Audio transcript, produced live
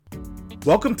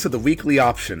Welcome to the Weekly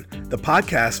Option, the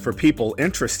podcast for people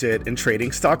interested in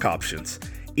trading stock options.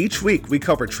 Each week, we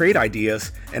cover trade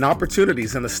ideas and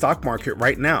opportunities in the stock market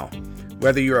right now.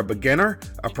 Whether you're a beginner,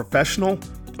 a professional,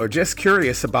 or just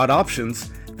curious about options,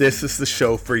 this is the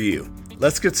show for you.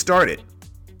 Let's get started.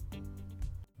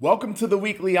 Welcome to the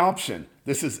Weekly Option.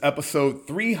 This is episode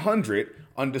 300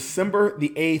 on December the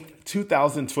 8th,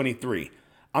 2023.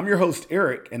 I'm your host,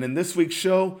 Eric, and in this week's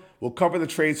show, we'll cover the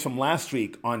trades from last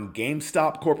week on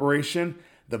GameStop Corporation,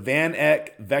 the Van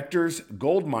Eck Vectors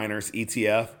Gold Miners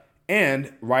ETF,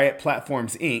 and Riot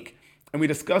Platforms Inc., and we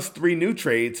discuss three new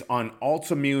trades on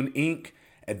Altimmune Inc.,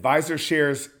 Advisor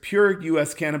Shares Pure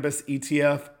U.S. Cannabis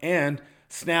ETF, and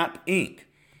Snap Inc.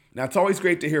 Now, it's always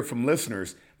great to hear from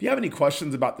listeners. If you have any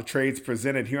questions about the trades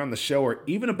presented here on the show or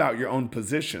even about your own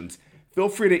positions, feel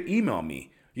free to email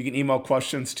me. You can email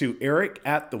questions to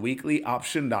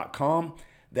eric@theweeklyoption.com.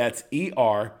 That's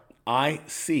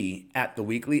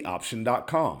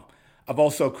ERIC@theweeklyoption.com. I've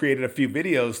also created a few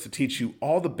videos to teach you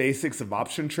all the basics of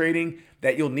option trading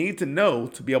that you'll need to know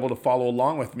to be able to follow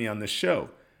along with me on this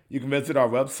show. You can visit our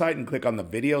website and click on the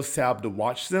videos tab to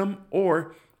watch them,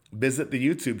 or visit the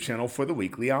YouTube channel for the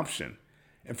Weekly Option.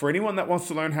 And for anyone that wants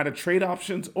to learn how to trade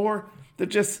options or to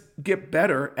just get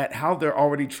better at how they're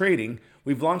already trading,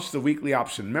 we've launched the Weekly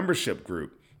Option membership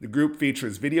group. The group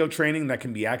features video training that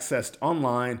can be accessed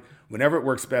online whenever it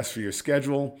works best for your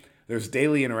schedule. There's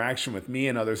daily interaction with me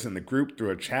and others in the group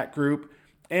through a chat group,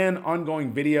 and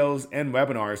ongoing videos and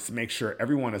webinars to make sure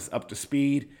everyone is up to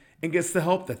speed and gets the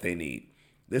help that they need.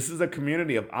 This is a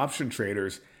community of option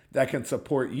traders that can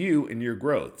support you in your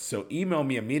growth. So email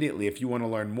me immediately if you want to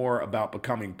learn more about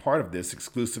becoming part of this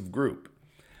exclusive group.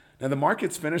 Now, the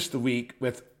markets finished the week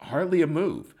with hardly a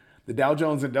move. The Dow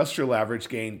Jones Industrial Average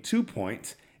gained 2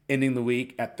 points, ending the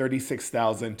week at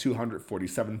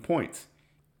 36,247 points.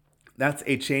 That's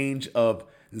a change of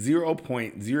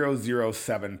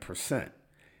 0.007%.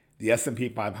 The S&P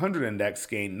 500 index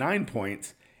gained 9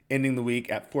 points, ending the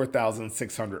week at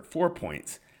 4,604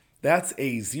 points. That's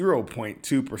a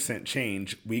 0.2%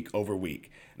 change week over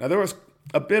week. Now, there was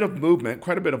a bit of movement,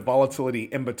 quite a bit of volatility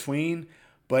in between,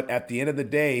 but at the end of the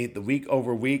day, the week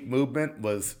over week movement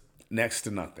was next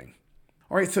to nothing.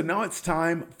 All right, so now it's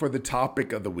time for the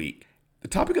topic of the week. The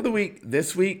topic of the week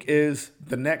this week is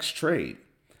the next trade.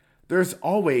 There's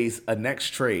always a next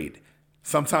trade.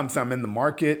 Sometimes I'm in the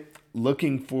market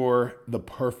looking for the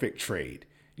perfect trade.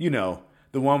 You know,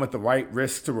 the one with the right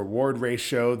risk to reward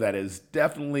ratio that is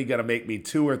definitely going to make me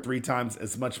 2 or 3 times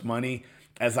as much money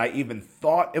as I even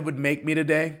thought it would make me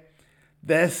today.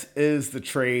 This is the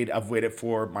trade I've waited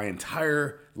for my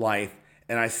entire life,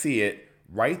 and I see it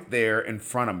right there in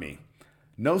front of me.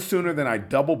 No sooner than I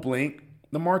double blink,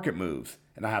 the market moves,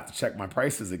 and I have to check my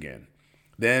prices again.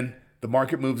 Then the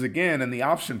market moves again, and the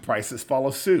option prices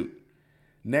follow suit.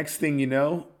 Next thing you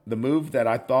know, the move that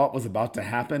I thought was about to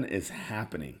happen is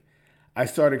happening. I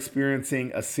start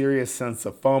experiencing a serious sense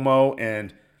of FOMO,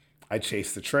 and I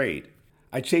chased the trade.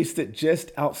 I chased it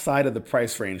just outside of the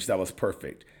price range that was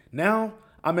perfect. Now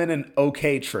I'm in an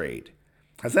okay trade.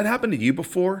 Has that happened to you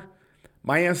before?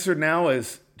 My answer now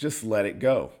is just let it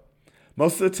go.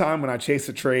 Most of the time when I chase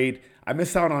a trade, I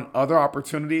miss out on other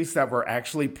opportunities that were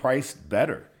actually priced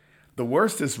better. The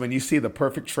worst is when you see the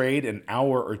perfect trade an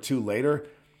hour or two later,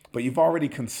 but you've already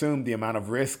consumed the amount of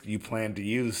risk you plan to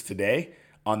use today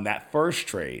on that first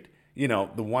trade. You know,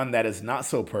 the one that is not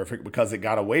so perfect because it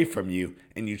got away from you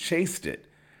and you chased it.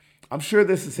 I'm sure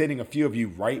this is hitting a few of you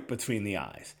right between the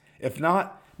eyes. If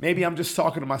not, maybe I'm just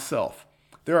talking to myself.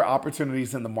 There are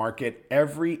opportunities in the market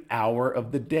every hour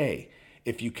of the day.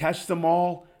 If you catch them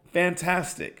all,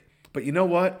 fantastic. But you know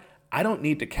what? I don't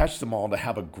need to catch them all to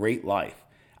have a great life.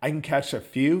 I can catch a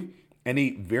few and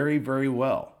eat very, very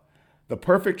well. The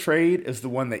perfect trade is the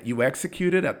one that you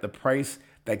executed at the price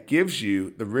that gives you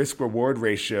the risk-reward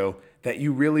ratio that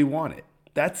you really wanted.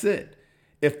 That's it.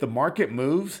 If the market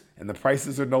moves and the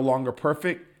prices are no longer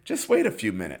perfect, just wait a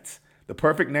few minutes. The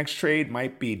perfect next trade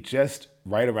might be just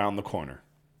right around the corner.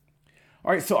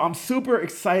 All right, so I'm super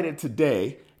excited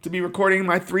today to be recording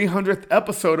my 300th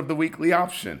episode of the Weekly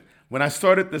Option. When I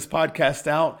started this podcast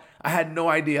out, I had no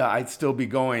idea I'd still be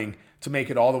going to make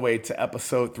it all the way to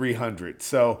episode 300.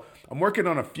 So I'm working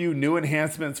on a few new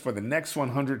enhancements for the next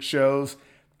 100 shows.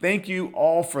 Thank you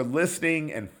all for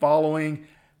listening and following.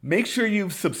 Make sure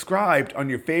you've subscribed on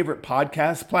your favorite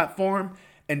podcast platform,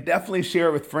 and definitely share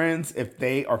it with friends if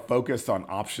they are focused on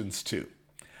options too.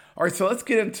 All right, so let's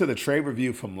get into the trade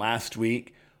review from last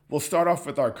week. We'll start off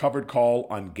with our covered call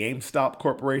on GameStop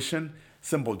Corporation,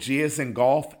 symbol G as in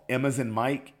golf, M as in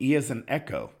Mike, E as in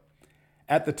echo.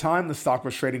 At the time, the stock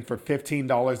was trading for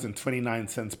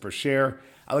 $15.29 per share.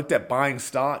 I looked at buying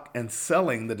stock and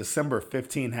selling the December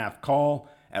 15 half call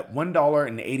at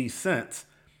 $1.80,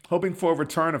 hoping for a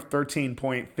return of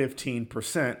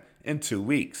 13.15% in 2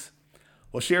 weeks.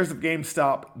 Well, shares of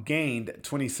GameStop gained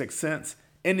 26 cents,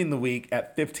 ending the week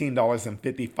at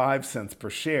 $15.55 per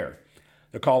share.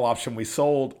 The call option we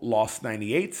sold lost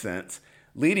 98 cents,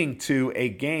 leading to a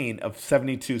gain of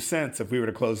 72 cents if we were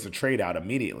to close the trade out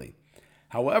immediately.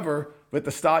 However, with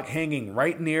the stock hanging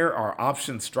right near our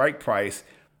option strike price,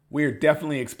 we are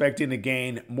definitely expecting to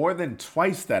gain more than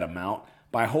twice that amount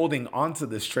by holding onto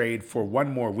this trade for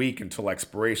one more week until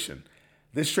expiration.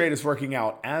 This trade is working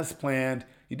out as planned.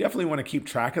 You definitely want to keep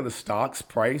track of the stock's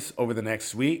price over the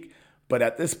next week, but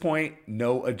at this point,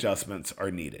 no adjustments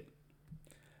are needed.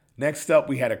 Next up,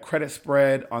 we had a credit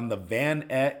spread on the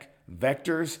VanEck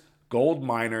Vectors Gold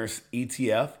Miners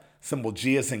ETF, symbol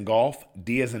G as in golf,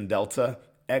 D as in Delta,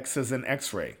 X as in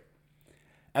X-ray.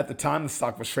 At the time, the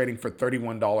stock was trading for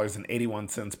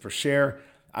 $31.81 per share.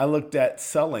 I looked at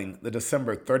selling the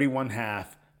December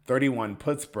 31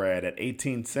 put spread at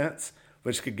 18 cents,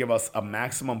 which could give us a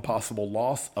maximum possible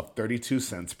loss of 32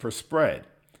 cents per spread.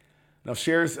 Now,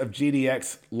 shares of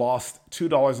GDX lost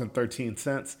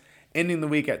 $2.13, ending the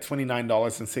week at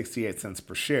 $29.68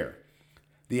 per share.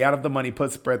 The out-of-the-money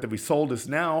put spread that we sold is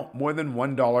now more than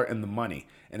 $1 in the money,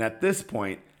 and at this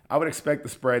point, I would expect the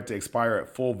spread to expire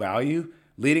at full value,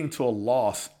 leading to a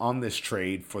loss on this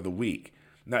trade for the week.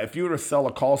 Now, if you were to sell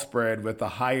a call spread with a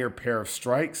higher pair of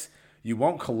strikes, you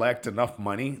won't collect enough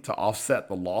money to offset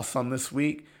the loss on this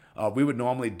week. We would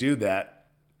normally do that.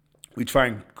 We try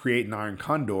and create an iron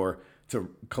condor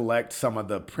to collect some of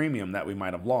the premium that we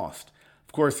might have lost.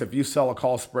 Of course, if you sell a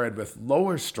call spread with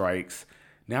lower strikes,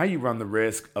 now you run the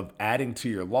risk of adding to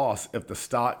your loss if the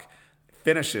stock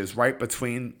finishes right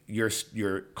between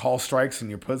your call strikes and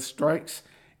your put strikes,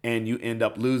 and you end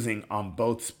up losing on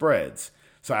both spreads.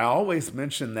 So I always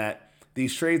mention that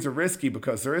these trades are risky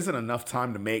because there isn't enough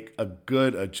time to make a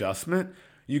good adjustment.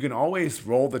 You can always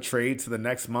roll the trade to the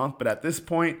next month, but at this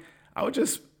point, I would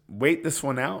just wait this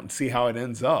one out and see how it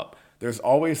ends up. There's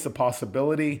always the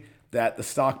possibility that the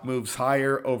stock moves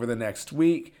higher over the next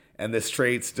week and this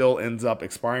trade still ends up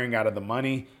expiring out of the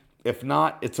money. If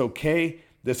not, it's okay.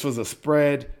 This was a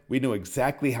spread. We knew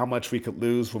exactly how much we could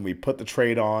lose when we put the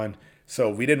trade on.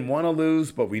 So we didn't want to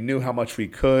lose, but we knew how much we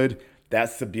could.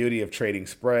 That's the beauty of trading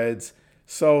spreads.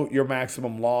 So your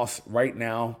maximum loss right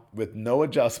now with no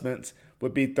adjustments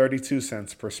would be 32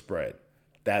 cents per spread.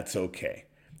 That's okay.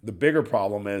 The bigger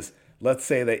problem is, let's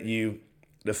say that you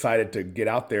decided to get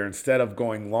out there instead of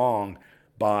going long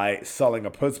by selling a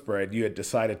put spread, you had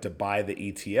decided to buy the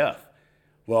ETF.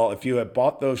 Well, if you had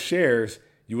bought those shares,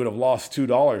 you would have lost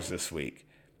 $2 this week.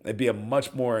 It'd be a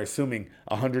much more, assuming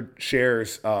 100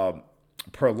 shares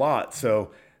per lot. So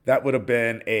that would have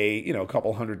been a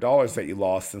couple $100 that you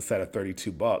lost instead of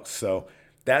 $32. So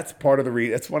that's part of the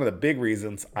that's one of the big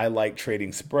reasons I like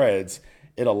trading spreads.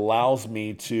 It allows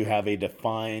me to have a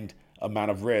defined amount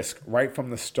of risk right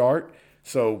from the start.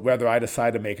 So whether I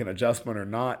decide to make an adjustment or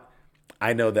not,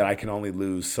 I know that I can only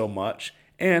lose so much.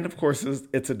 And of course,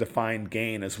 it's a defined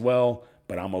gain as well,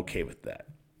 but I'm okay with that.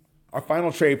 Our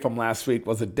final trade from last week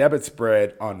was a debit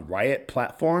spread on Riot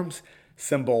Platforms,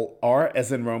 symbol R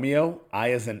as in Romeo,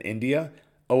 I as in India,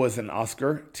 O as in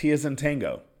Oscar, T as in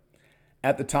Tango.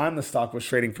 At the time, the stock was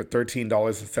trading for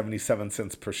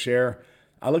 $13.77 per share.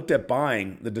 I looked at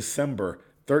buying the December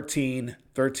 13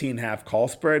 half call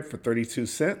spread for 32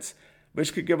 cents,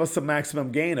 which could give us a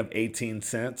maximum gain of 18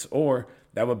 cents, or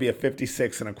that would be a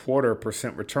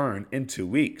 56.25% return in 2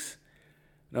 weeks.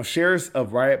 Now, shares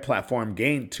of Riot Platform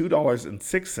gained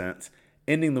 $2.06,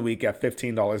 ending the week at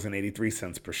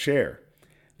 $15.83 per share.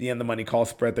 The in-the-money call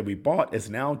spread that we bought is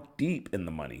now deep in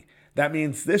the money. That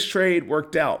means this trade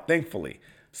worked out, thankfully.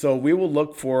 So we will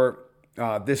look for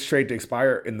this trade to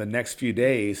expire in the next few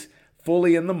days,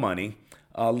 fully in the money,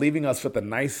 leaving us with a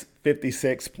nice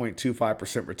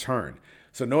 56.25% return.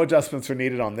 So no adjustments are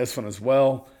needed on this one as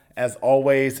well. As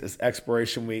always, it's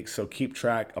expiration week, so keep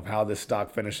track of how this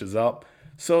stock finishes up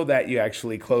so that you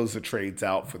actually close the trades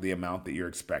out for the amount that you're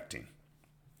expecting.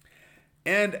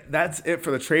 And that's it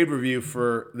for the trade review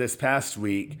for this past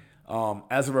week.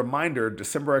 As a reminder,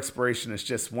 December expiration is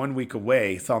just 1 week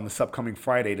away. It's on this upcoming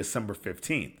Friday, December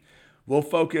 15th. We'll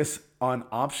focus on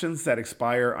options that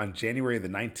expire on January the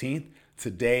 19th,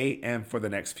 today and for the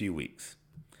next few weeks.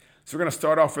 So we're going to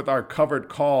start off with our covered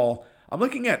call. I'm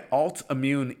looking at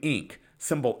Altimmune Inc.,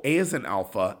 symbol A as in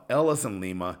Alpha, L as in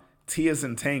Lima, T as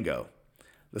in Tango.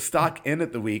 The stock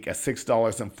ended the week at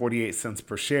 $6.48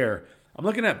 per share. I'm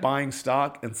looking at buying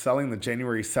stock and selling the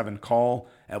January 7 call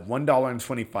at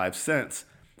 $1.25,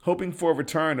 hoping for a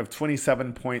return of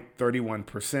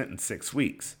 27.31% in 6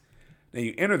 weeks. Now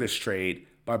you enter this trade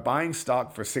by buying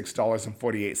stock for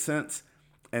 $6.48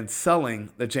 and selling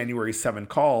the January 7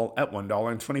 call at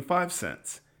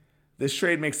 $1.25. This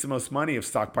trade makes the most money if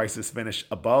stock prices finish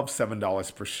above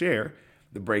 $7 per share.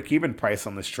 The break-even price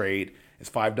on this trade is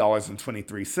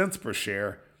 $5.23 per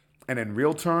share, and in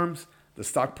real terms, the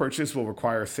stock purchase will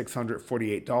require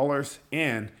 $648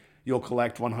 and you'll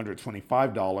collect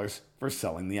 $125 for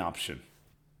selling the option.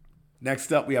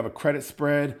 Next up, we have a credit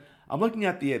spread. I'm looking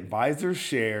at the Advisor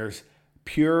Shares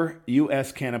Pure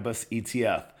U.S. Cannabis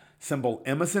ETF, symbol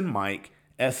M as in Mike,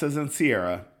 S as in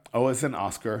Sierra, O as in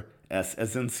Oscar, S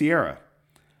as in Sierra.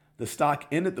 The stock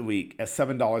ended the week at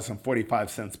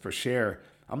 $7.45 per share.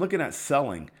 I'm looking at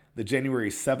selling the January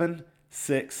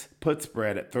 7-6 put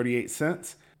spread at 38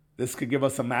 cents. This could give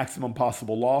us a maximum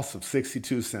possible loss of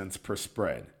 62 cents per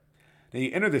spread. Now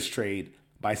you enter this trade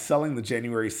by selling the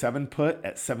January 7 put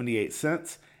at 78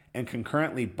 cents and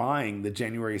concurrently buying the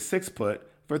January 6 put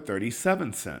for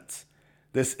 37 cents.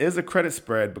 This is a credit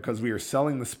spread because we are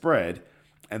selling the spread,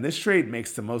 and this trade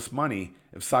makes the most money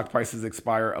if stock prices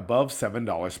expire above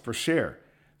 $7 per share.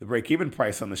 The break-even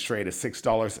price on this trade is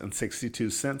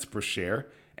 $6.62 per share,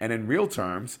 and in real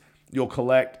terms, you'll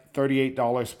collect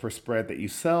 $38 per spread that you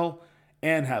sell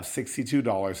and have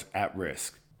 $62 at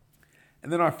risk.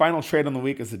 And then our final trade on the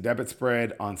week is a debit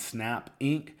spread on Snap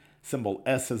Inc., symbol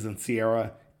S as in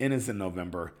Sierra, N as in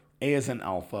November, A as in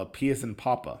Alpha, P as in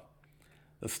Papa.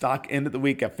 The stock ended the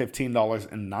week at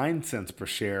 $15.09 per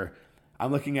share.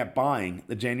 I'm looking at buying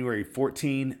the January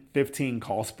 14-15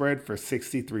 call spread for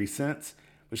 63 cents,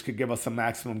 which could give us a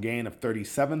maximum gain of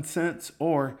 37 cents,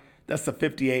 or that's a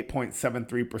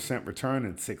 58.73% return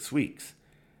in 6 weeks.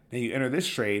 Now you enter this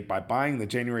trade by buying the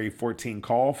January 14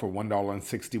 call for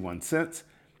 $1.61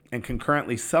 and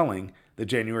concurrently selling the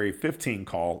January 15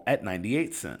 call at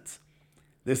 98 cents.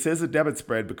 This is a debit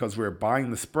spread because we're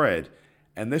buying the spread,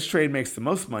 and this trade makes the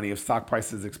most money if stock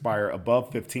prices expire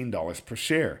above $15 per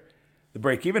share. The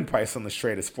break-even price on this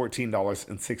trade is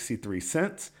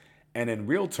 $14.63, and in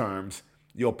real terms,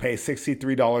 you'll pay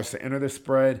 $63 to enter this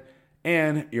spread,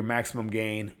 and your maximum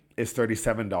gain is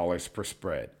 $37 per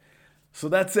spread. So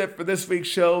that's it for this week's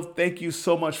show. Thank you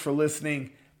so much for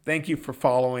listening. Thank you for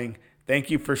following.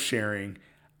 Thank you for sharing.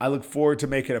 I look forward to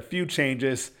making a few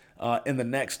changes in the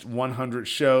next 100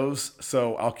 shows,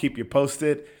 so I'll keep you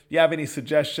posted. If you have any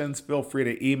suggestions, feel free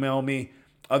to email me.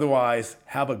 Otherwise,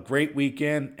 have a great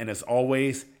weekend, and as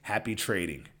always, happy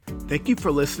trading. Thank you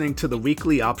for listening to the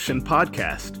Weekly Option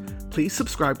Podcast. Please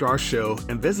subscribe to our show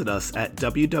and visit us at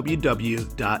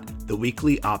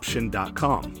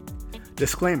www.theweeklyoption.com.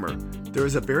 Disclaimer, there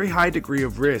is a very high degree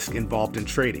of risk involved in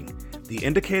trading. The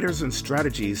indicators and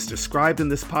strategies described in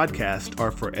this podcast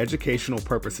are for educational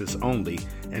purposes only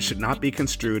and should not be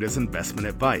construed as investment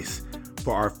advice.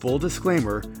 For our full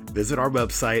disclaimer, visit our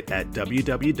website at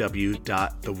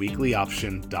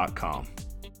www.theweeklyoption.com.